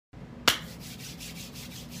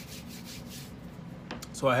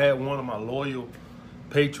So I had one of my loyal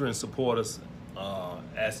patron supporters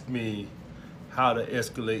ask me how to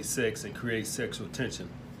escalate sex and create sexual tension.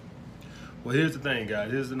 Well, here's the thing,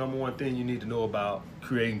 guys. Here's the number one thing you need to know about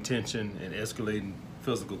creating tension and escalating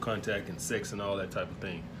physical contact and sex and all that type of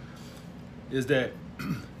thing. Is that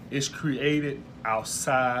it's created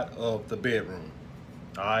outside of the bedroom,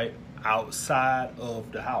 all right? Outside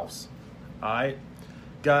of the house, all right?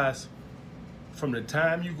 Guys, from the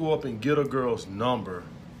time you go up and get a girl's number,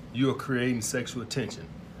 you're creating sexual tension.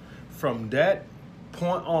 From that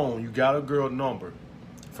point on, you got a girl number.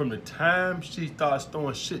 From the time she starts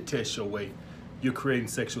throwing shit tests your way, you're creating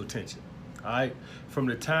sexual tension, all right? From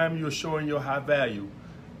the time you're showing your high value,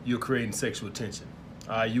 you're creating sexual tension.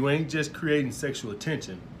 You ain't just creating sexual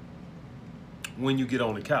tension when you get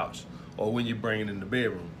on the couch or when you bring it in the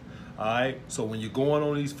bedroom, all right? So when you're going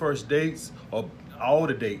on these first dates or all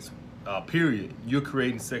the dates, period, you're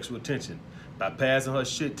creating sexual tension by passing her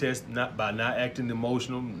shit test, by not acting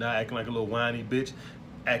emotional, not acting like a little whiny bitch,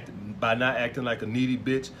 by not acting like a needy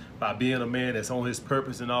bitch, by being a man that's on his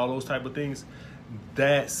purpose and all those type of things.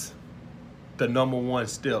 That's the number one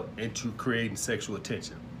step into creating sexual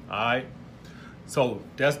tension, all right? So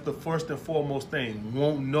that's the first and foremost thing.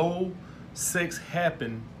 Won't no sex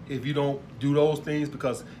happen if you don't do those things,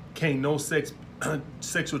 because can't no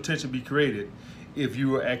sexual tension be created if you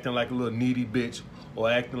were acting like a little needy bitch or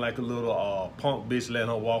acting like a little punk bitch letting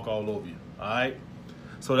her walk all over you, all right?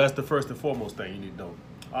 So that's the first and foremost thing you need to know.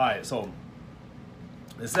 All right, so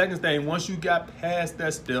the second thing, once you got past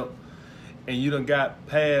that step and you done got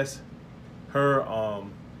past her, I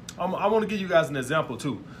want to give you guys an example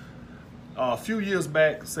too. A few years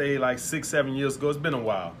back, say like 6, 7 years ago, it's been a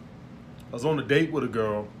while, I was on a date with a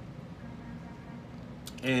girl,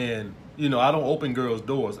 and you know, I don't open girls'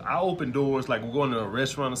 doors. I open doors like we're going to a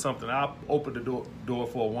restaurant or something. I'll open the door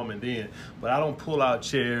for a woman then, but I don't pull out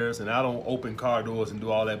chairs and I don't open car doors and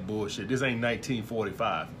do all that bullshit. This ain't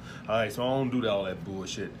 1945, all right? So I don't do all that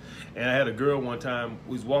bullshit. And I had a girl one time,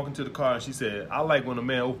 we was walking to the car and she said, I like when a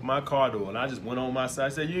man open my car door. And I just went on my side. I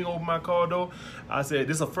said, you ain't open my car door? I said,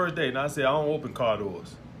 this is a first date. And I said, I don't open car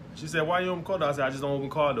doors. She said, why you open car doors? I said, I just don't open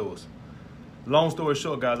car doors. Long story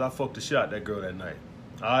short, guys, I fucked the shit out that girl that night,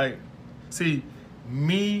 all right? See,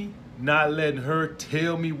 me not letting her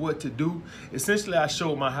tell me what to do, essentially I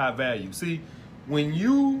showed my high value. See, when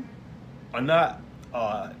you are not,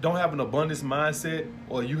 don't have an abundance mindset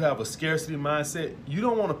or you have a scarcity mindset, you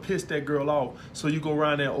don't want to piss that girl off, so you go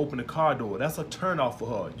around there and open the car door. That's a turnoff for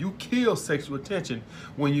her. You kill sexual tension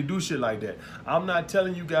when you do shit like that. I'm not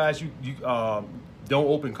telling you guys you don't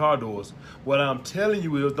open car doors. What I'm telling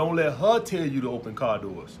you is don't let her tell you to open car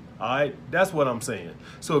doors. All right, that's what I'm saying.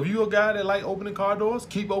 So if you're a guy that like opening car doors,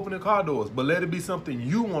 keep opening car doors, but let it be something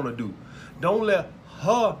you want to do. Don't let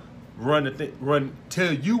her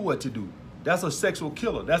tell you what to do. That's a sexual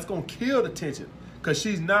killer. That's gonna kill the tension, because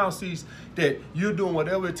she now sees that you're doing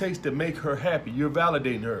whatever it takes to make her happy. You're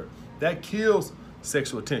validating her. That kills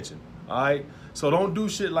sexual tension. All right. So don't do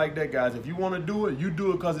shit like that, guys. If you want to do it, you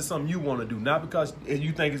do it because it's something you want to do, not because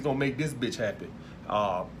you think it's gonna make this bitch happy.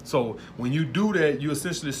 So when you do that, you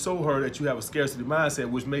essentially show her that you have a scarcity mindset,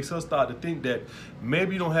 which makes her start to think that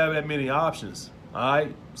maybe you don't have that many options. All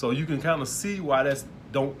right, so you can kind of see why that's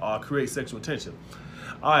don't create sexual tension.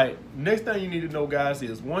 All right, next thing you need to know, guys,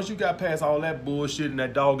 is once you got past all that bullshit and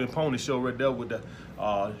that dog and pony show right there with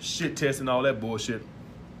the shit test and all that bullshit,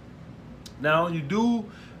 now you do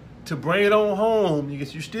to bring it on home. You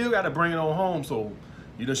still got to bring it on home. So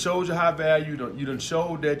you done showed your high value. You done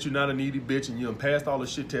showed that you're not a needy bitch, and you done passed all the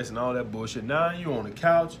shit tests and all that bullshit. Now you on the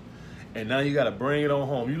couch, and now you got to bring it on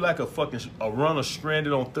home. You like a runner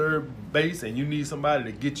stranded on third base, and you need somebody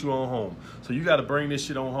to get you on home. So you got to bring this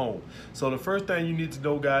shit on home. So the first thing you need to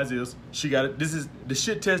know, guys, is the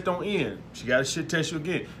shit test don't end. She got to shit test you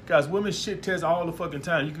again. Guys, women shit test all the fucking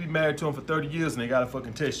time. You can be married to them for 30 years, and they got to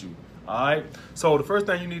fucking test you. All right? So the first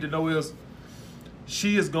thing you need to know is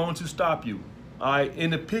she is going to stop you. All right, in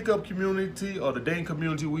the pickup community or the dating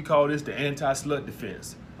community, we call this the anti-slut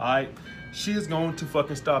defense. All right, she is going to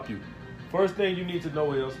fucking stop you. First thing you need to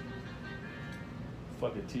know is,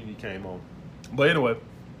 fucking TV came on. But anyway,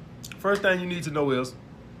 first thing you need to know is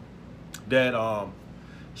that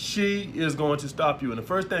she is going to stop you. And the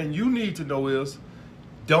first thing you need to know is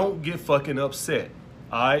don't get fucking upset.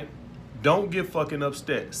 All right, don't get fucking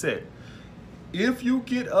upset. If you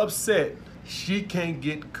get upset, she can't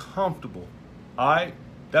get comfortable. All right,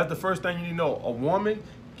 that's the first thing you need to know. A woman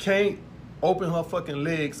can't open her fucking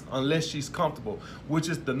legs unless she's comfortable, which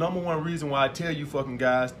is the number one reason why I tell you fucking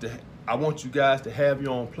guys to I want you guys to have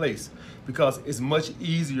your own place, because it's much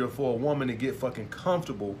easier for a woman to get fucking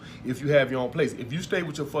comfortable if you have your own place. If you stay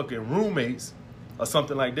with your fucking roommates or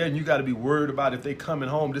something like that, and you got to be worried about if they coming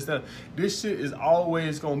home, this shit is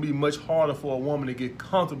always going to be much harder for a woman to get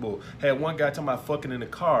comfortable. Had one guy talking about fucking in the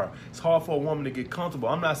car. It's hard for a woman to get comfortable.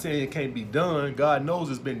 I'm not saying it can't be done. God knows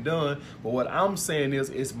it's been done. But what I'm saying is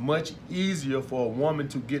it's much easier for a woman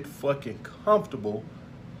to get fucking comfortable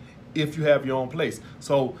if you have your own place.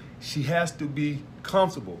 So she has to be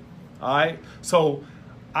comfortable. All right. So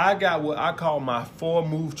I got what I call my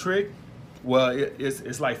 4-move trick. Well,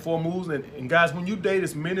 it's like 4 moves. And guys, when you date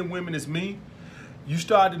as many women as me, you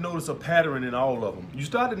start to notice a pattern in all of them. You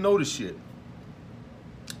start to notice shit.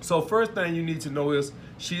 So first thing you need to know is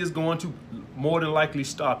she is going to more than likely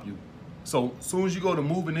stop you. So as soon as you go to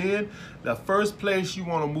moving in, the first place you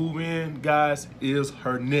want to move in, guys, is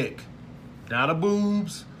her neck. Not her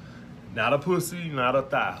boobs, not a pussy, not a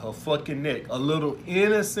thigh, her fucking neck. A little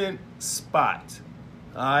innocent spot,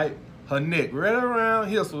 all right? Her neck, right around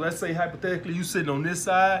here. So let's say hypothetically you sitting on this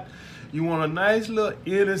side, you want a nice little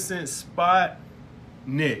innocent spot,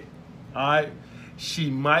 neck, all right? She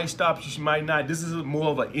might stop you, she might not. This is more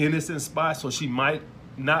of an innocent spot, so she might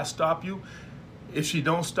not stop you. If she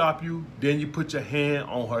don't stop you, then you put your hand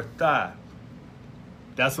on her thigh.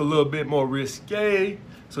 That's a little bit more risque.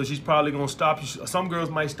 So she's probably gonna stop you. Some girls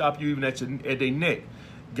might stop you even at their neck.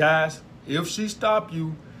 Guys, if she stop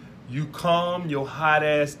you, you calm your hot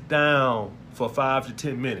ass down for 5 to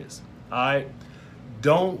 10 minutes, all right?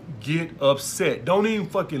 Don't get upset. Don't even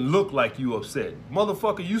fucking look like you upset.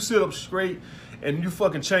 Motherfucker, you sit up straight and you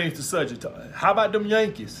fucking change the subject. How about them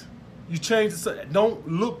Yankees? You change the subject. Don't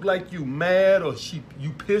look like you mad or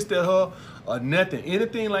you pissed at her or nothing.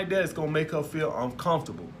 Anything like that is gonna make her feel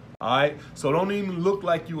uncomfortable. All right, so don't even look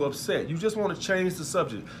like you upset. You just want to change the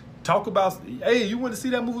subject. Talk about, hey, you want to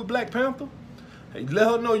see that movie Black Panther? Hey, let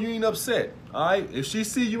her know you ain't upset. All right, if she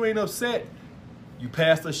see you ain't upset, you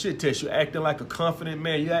passed her shit test. You're acting like a confident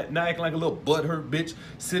man. You're not acting like a little butthurt bitch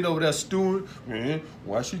sitting over there stewing. Man,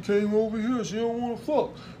 why she came over here? She don't want to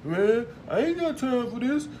fuck. Man, I ain't got time for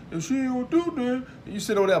this. If she ain't gonna do that, you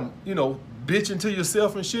sit over there, you know, bitching to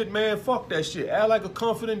yourself and shit. Man, fuck that shit. Act like a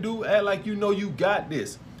confident dude. Act like you know you got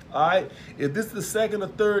this. All right, if this is the second or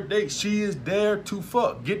third date, she is there to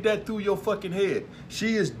fuck. Get that through your fucking head.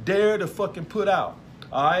 She is there to fucking put out.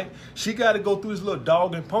 All right, she got to go through this little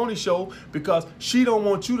dog and pony show because she don't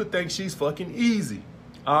want you to think she's fucking easy.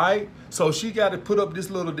 All right, so she got to put up this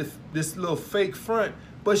little fake front,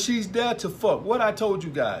 but she's there to fuck. What I told you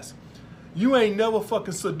guys, you ain't never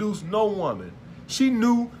fucking seduced no woman. She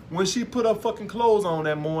knew when she put her fucking clothes on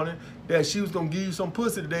that morning that she was gonna give you some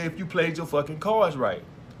pussy today if you played your fucking cards right.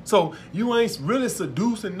 So you ain't really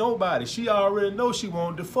seducing nobody. She already know she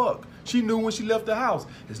wanted to fuck. She knew when she left the house.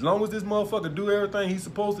 As long as this motherfucker do everything he's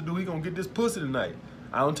supposed to do, he gonna get this pussy tonight.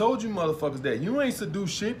 I done told you motherfuckers that. You ain't seduce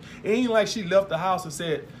shit. It ain't like she left the house and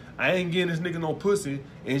said, I ain't getting this nigga no pussy,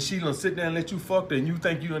 and she gonna sit there and let you fuck her and you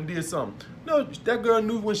think you done did something. No, that girl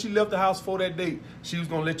knew when she left the house for that date, she was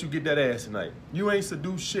gonna let you get that ass tonight. You ain't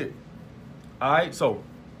seduce shit. All right, so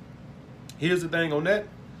here's the thing on that.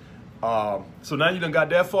 So now you done got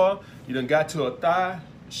that far. You done got to her thigh.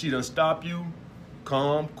 She done stop you.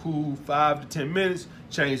 Calm, cool, 5 to 10 minutes.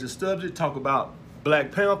 Change the subject. Talk about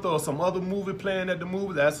Black Panther or some other movie playing at the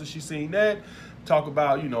movie. That's what she seen that. Talk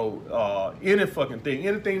about, you know, any fucking thing.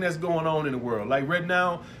 Anything that's going on in the world. Like right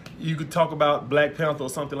now, you could talk about Black Panther or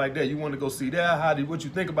something like that. You want to go see that? What you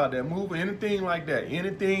think about that movie? Anything like that.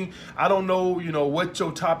 Anything. I don't know, you know, what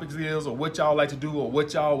your topics is or what y'all like to do or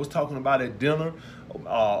what y'all was talking about at dinner.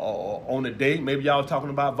 On a date, maybe y'all was talking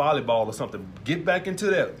about volleyball or something. Get back into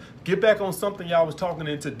that. Get back on something y'all was talking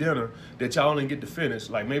into dinner that y'all didn't get to finish.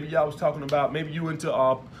 Like maybe y'all was talking about, maybe you into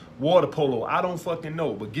water polo. I don't fucking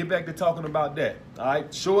know, but get back to talking about that. All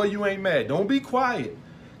right, sure you ain't mad. Don't be quiet,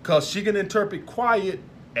 cause she can interpret quiet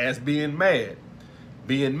as being mad.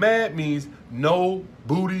 Being mad means no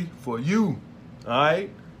booty for you. All right.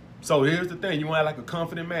 So here's the thing: you want to act like a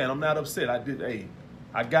confident man. I'm not upset.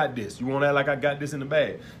 I got this. You want to act like I got this in the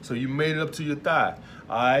bag. So you made it up to your thigh.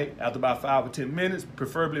 All right. After about 5 or 10 minutes,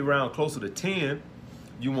 preferably around closer to 10,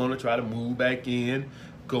 you want to try to move back in,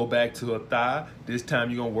 go back to her thigh. This time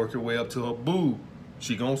you're going to work your way up to her boob.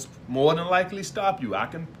 She going to more than likely stop you. I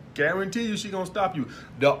can guarantee you she going to stop you.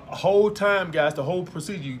 The whole time, guys, the whole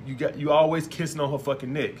procedure, you always kissing on her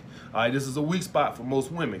fucking neck. All right, this is a weak spot for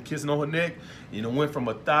most women. Kissing on her neck, you know, went from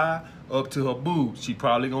her thigh up to her boob. She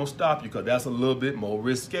probably going to stop you because that's a little bit more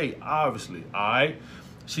risque, obviously. All right.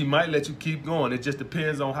 She might let you keep going. It just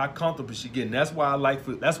depends on how comfortable she getting. That's why I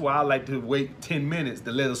like to wait 10 minutes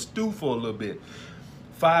to let her stew for a little bit.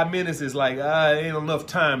 5 minutes is like, ain't enough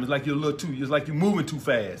time. It's like it's like you're moving too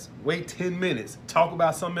fast. Wait 10 minutes. Talk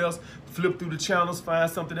about something else. Flip through the channels. Find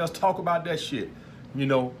something else. Talk about that shit. You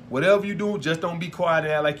know, whatever you do, just don't be quiet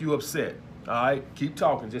and act like you upset. All right? Keep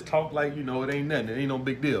talking. Just talk like, you know, it ain't nothing. It ain't no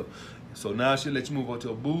big deal. So now she'll let you move on to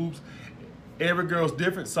her boobs. Every girl's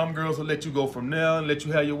different. Some girls will let you go from there and let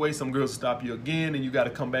you have your way. Some girls will stop you again and you got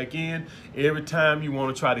to come back in. Every time you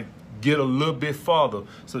want to try to get a little bit farther.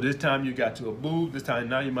 So this time you got to a boob. This time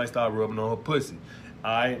now you might start rubbing on her pussy.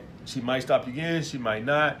 All right? She might stop you again. She might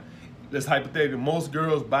not. Let's hypothetically, most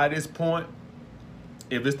girls by this point,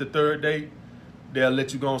 if it's the third date, they'll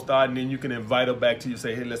let you go and start, and then you can invite her back to you.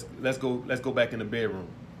 Say, hey, let's go back in the bedroom.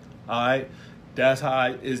 All right? That's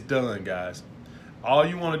how it's done, guys. All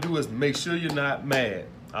you want to do is make sure you're not mad.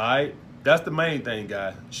 All right? That's the main thing,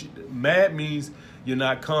 guys. Mad means you're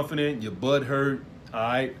not confident, your butt hurt. All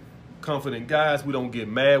right? Confident guys, we don't get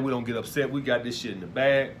mad, we don't get upset. We got this shit in the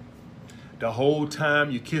bag. The whole time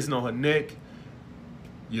you're kissing on her neck,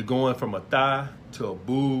 you're going from a thigh to a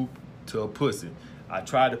boob to a pussy. I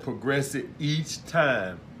try to progress it each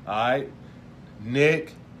time. All right?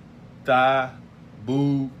 Neck, thigh,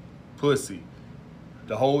 boob, pussy.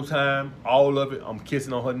 The whole time, all of it, I'm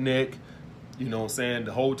kissing on her neck. You know what I'm saying?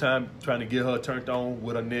 The whole time trying to get her turned on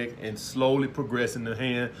with her neck and slowly progressing the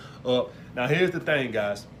hand up. Now, here's the thing,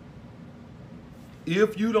 guys.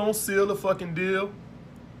 If you don't seal the fucking deal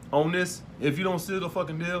on this,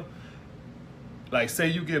 like say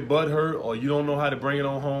you get butt hurt or you don't know how to bring it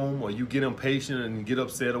on home or you get impatient and get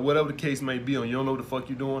upset or whatever the case may be, or you don't know what the fuck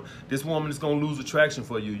you're doing, this woman is going to lose attraction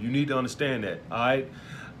for you. You need to understand that, all right?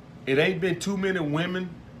 It ain't been too many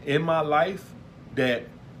women in my life that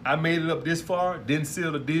I made it up this far, didn't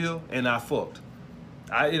seal the deal, and I fucked.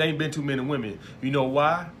 It ain't been too many women. You know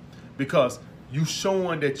why? Because you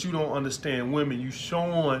showing that you don't understand women. You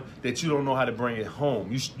showing that you don't know how to bring it home.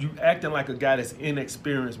 You acting like a guy that's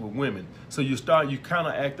inexperienced with women. So you kind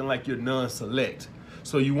of acting like you're non-select.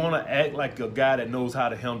 So you want to act like a guy that knows how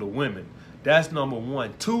to handle women. That's number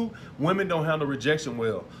one. Two, women don't handle rejection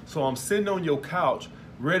well. So I'm sitting on your couch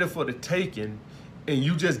ready for the taking and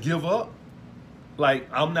you just give up? Like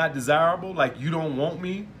I'm not desirable? Like you don't want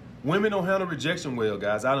me? Women don't handle rejection well,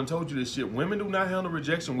 guys. I done told you this shit. Women do not handle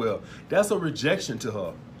rejection well. That's a rejection to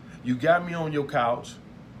her. You got me on your couch.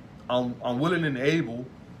 I'm willing and able.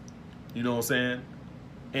 You know what I'm saying?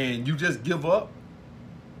 And you just give up.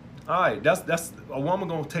 All right, that's a woman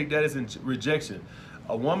gonna take that as rejection.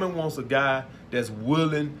 A woman wants a guy that's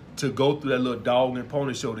willing to go through that little dog and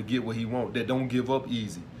pony show to get what he wants. That don't give up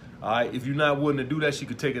easy. All right, if you're not willing to do that, she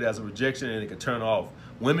could take it as a rejection and it could turn her off.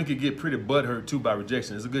 Women could get pretty butthurt too by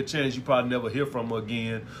rejection. There's a good chance you probably never hear from her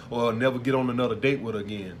again or never get on another date with her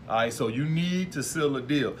again. All right, so you need to seal a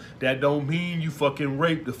deal. That don't mean you fucking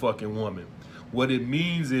rape the fucking woman. What it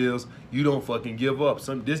means is you don't fucking give up.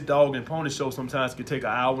 This dog and pony show sometimes can take an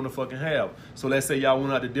hour and a fucking half. So let's say y'all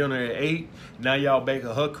went out to dinner at 8. Now y'all back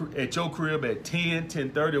at your crib at 10,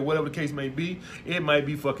 10:30 or whatever the case may be. It might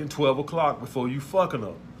be fucking 12 o'clock before you fucking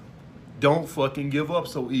her. Don't fucking give up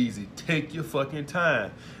so easy. Take your fucking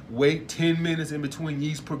time. Wait 10 minutes in between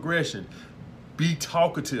each progression. Be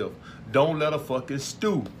talkative. Don't let her fucking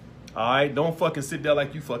stew. All right? Don't fucking sit there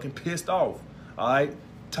like you fucking pissed off. All right?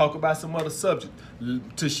 Talk about some other subject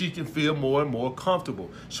till she can feel more and more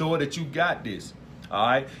comfortable. Show her that you got this. All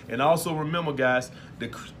right? And also remember, guys,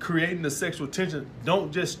 creating the sexual tension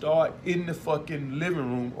don't just start in the fucking living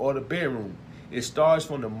room or the bedroom. It starts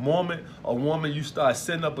from the moment you start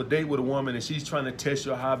setting up a date with a woman and she's trying to test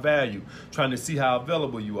your high value, trying to see how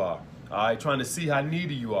available you are, all right, trying to see how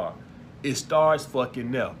needy you are. It starts fucking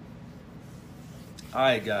now. All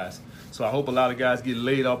right, guys. So I hope a lot of guys get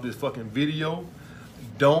laid off this fucking video.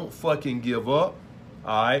 Don't fucking give up,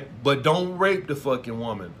 all right? But don't rape the fucking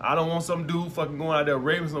woman. I don't want some dude fucking going out there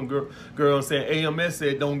raping some girl and saying AMS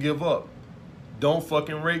said don't give up. Don't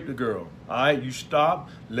fucking rape the girl, all right? You stop,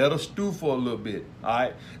 let her stew for a little bit, all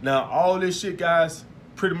right? Now, all this shit, guys,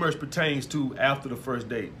 pretty much pertains to after the first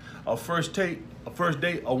date. A first date,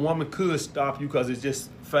 a woman could stop you because it's just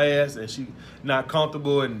fast and she not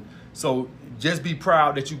comfortable. And so just be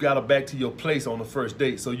proud that you got her back to your place on the first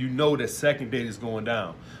date so you know that second date is going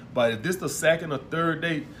down. But if this the second or third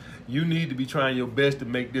date, you need to be trying your best to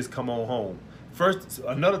make this come on home. First,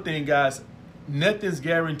 another thing, guys, nothing's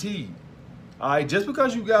guaranteed. All right, just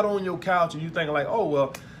because you got on your couch and you thinking like, oh,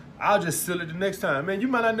 well, I'll just seal it the next time. Man, you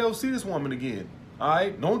might not never see this woman again. All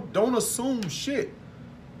right, don't assume shit.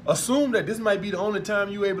 Assume that this might be the only time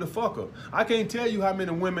you able to fuck her. I can't tell you how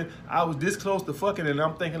many women I was this close to fucking and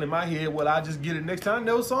I'm thinking in my head, well, I'll just get it next time. I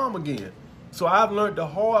never saw them again. So I've learned the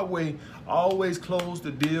hard way, always close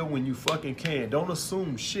the deal when you fucking can. Don't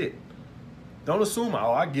assume shit. Don't assume,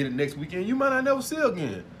 oh, I get it next weekend. You might not never see her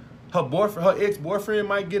again. Her boyfriend, her ex-boyfriend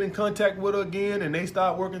might get in contact with her again and they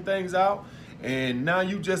start working things out. And now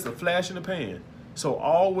you just a flash in the pan. So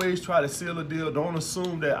always try to seal a deal. Don't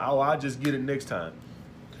assume that, oh, I'll just get it next time.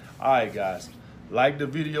 All right, guys. Like the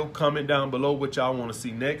video. Comment down below what y'all want to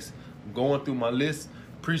see next. I'm going through my list.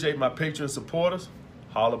 Appreciate my Patreon supporters.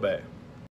 Holla back.